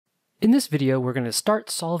In this video, we're going to start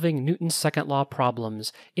solving Newton's second law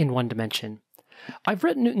problems in one dimension. I've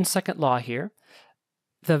written Newton's second law here.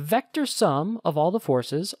 The vector sum of all the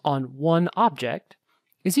forces on one object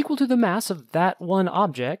is equal to the mass of that one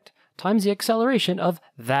object times the acceleration of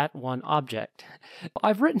that one object.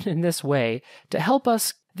 I've written in this way to help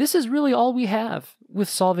us. This is really all we have with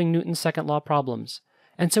solving Newton's second law problems.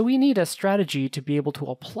 And so we need a strategy to be able to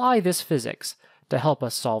apply this physics to help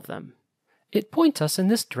us solve them. It points us in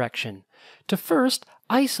this direction, to first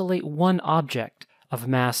isolate one object of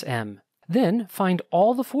mass m, then find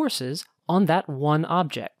all the forces on that one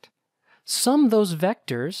object. Sum those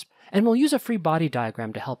vectors, and we'll use a free body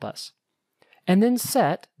diagram to help us. And then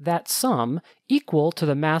set that sum equal to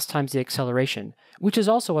the mass times the acceleration, which is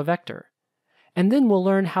also a vector. And then we'll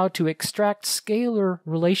learn how to extract scalar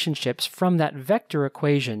relationships from that vector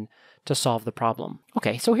equation to solve the problem.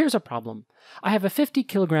 Okay, so here's a problem. I have a 50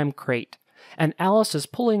 kilogram crate, and Alice is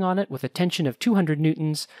pulling on it with a tension of 200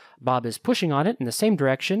 newtons. Bob is pushing on it in the same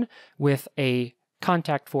direction with a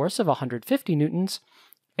contact force of 150 newtons,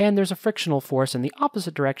 and there's a frictional force in the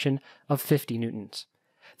opposite direction of 50 newtons.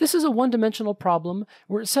 This is a one-dimensional problem.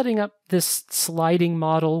 We're setting up this sliding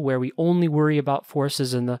model where we only worry about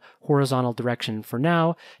forces in the horizontal direction for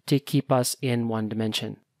now to keep us in one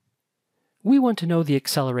dimension. We want to know the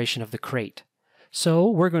acceleration of the crate. So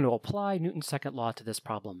we're going to apply Newton's second law to this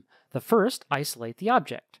problem. The first, isolate the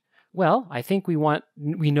object. Well, I think we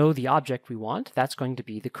know the object we want. That's going to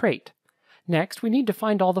be the crate. Next, we need to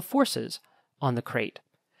find all the forces on the crate.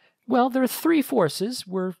 Well, there are three forces.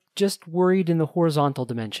 We're just worried in the horizontal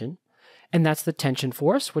dimension. And that's the tension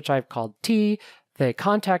force, which I've called T, the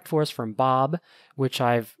contact force from Bob, which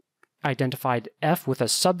I've identified F with a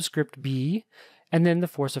subscript B, and then the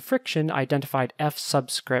force of friction identified F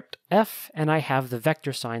subscript F, and I have the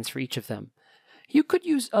vector signs for each of them. You could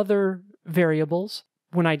use other variables.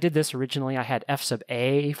 When I did this originally, I had F sub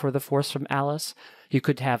A for the force from Alice. You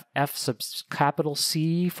could have F sub capital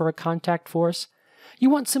C for a contact force. You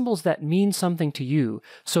want symbols that mean something to you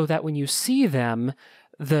so that when you see them,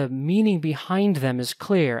 the meaning behind them is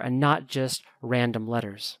clear and not just random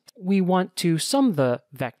letters. We want to sum the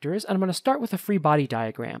vectors, and I'm going to start with a free body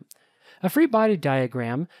diagram. A free body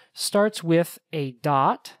diagram starts with a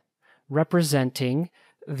dot representing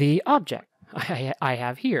the object I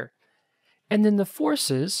have here. And then the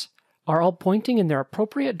forces are all pointing in their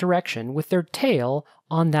appropriate direction with their tail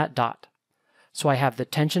on that dot. So I have the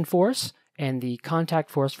tension force and the contact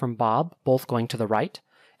force from Bob both going to the right,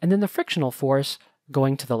 and then the frictional force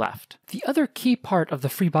going to the left. The other key part of the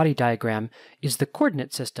free body diagram is the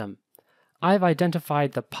coordinate system. I've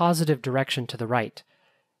identified the positive direction to the right,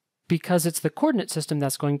 because it's the coordinate system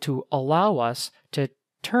that's going to allow us to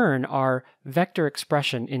turn our vector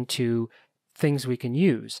expression into things we can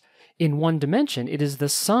use. In one dimension, it is the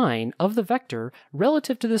sign of the vector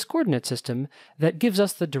relative to this coordinate system that gives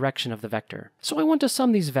us the direction of the vector. So I want to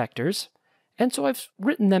sum these vectors, and so I've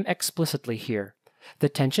written them explicitly here. The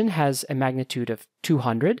tension has a magnitude of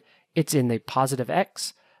 200. It's in the positive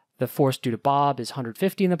x. The force due to Bob is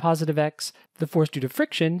 150 in the positive x. The force due to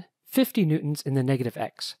friction, 50 newtons in the negative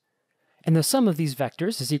x. And the sum of these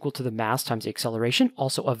vectors is equal to the mass times the acceleration,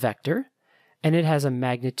 also a vector, and it has a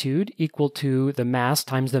magnitude equal to the mass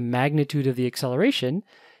times the magnitude of the acceleration,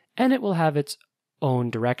 and it will have its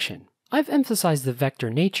own direction. I've emphasized the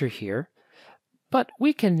vector nature here, but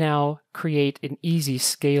we can now create an easy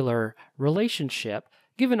scalar relationship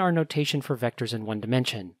given our notation for vectors in one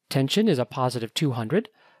dimension. Tension is a positive 200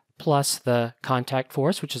 plus the contact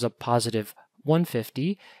force, which is a positive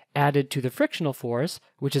 150, added to the frictional force,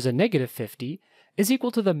 which is a negative 50, is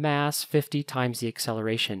equal to the mass 50 times the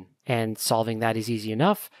acceleration. And solving that is easy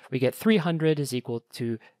enough. We get 300 is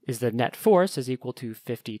the net force is equal to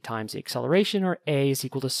 50 times the acceleration, or A is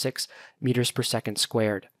equal to 6 meters per second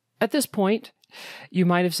squared. At this point, you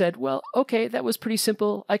might have said, well, okay, that was pretty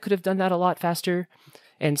simple. I could have done that a lot faster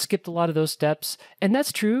and skipped a lot of those steps. And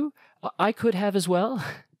that's true. I could have as well.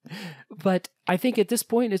 But I think at this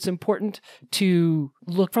point it's important to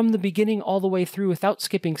look from the beginning all the way through without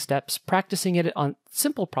skipping steps, practicing it on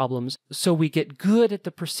simple problems so we get good at the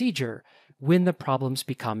procedure when the problems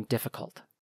become difficult.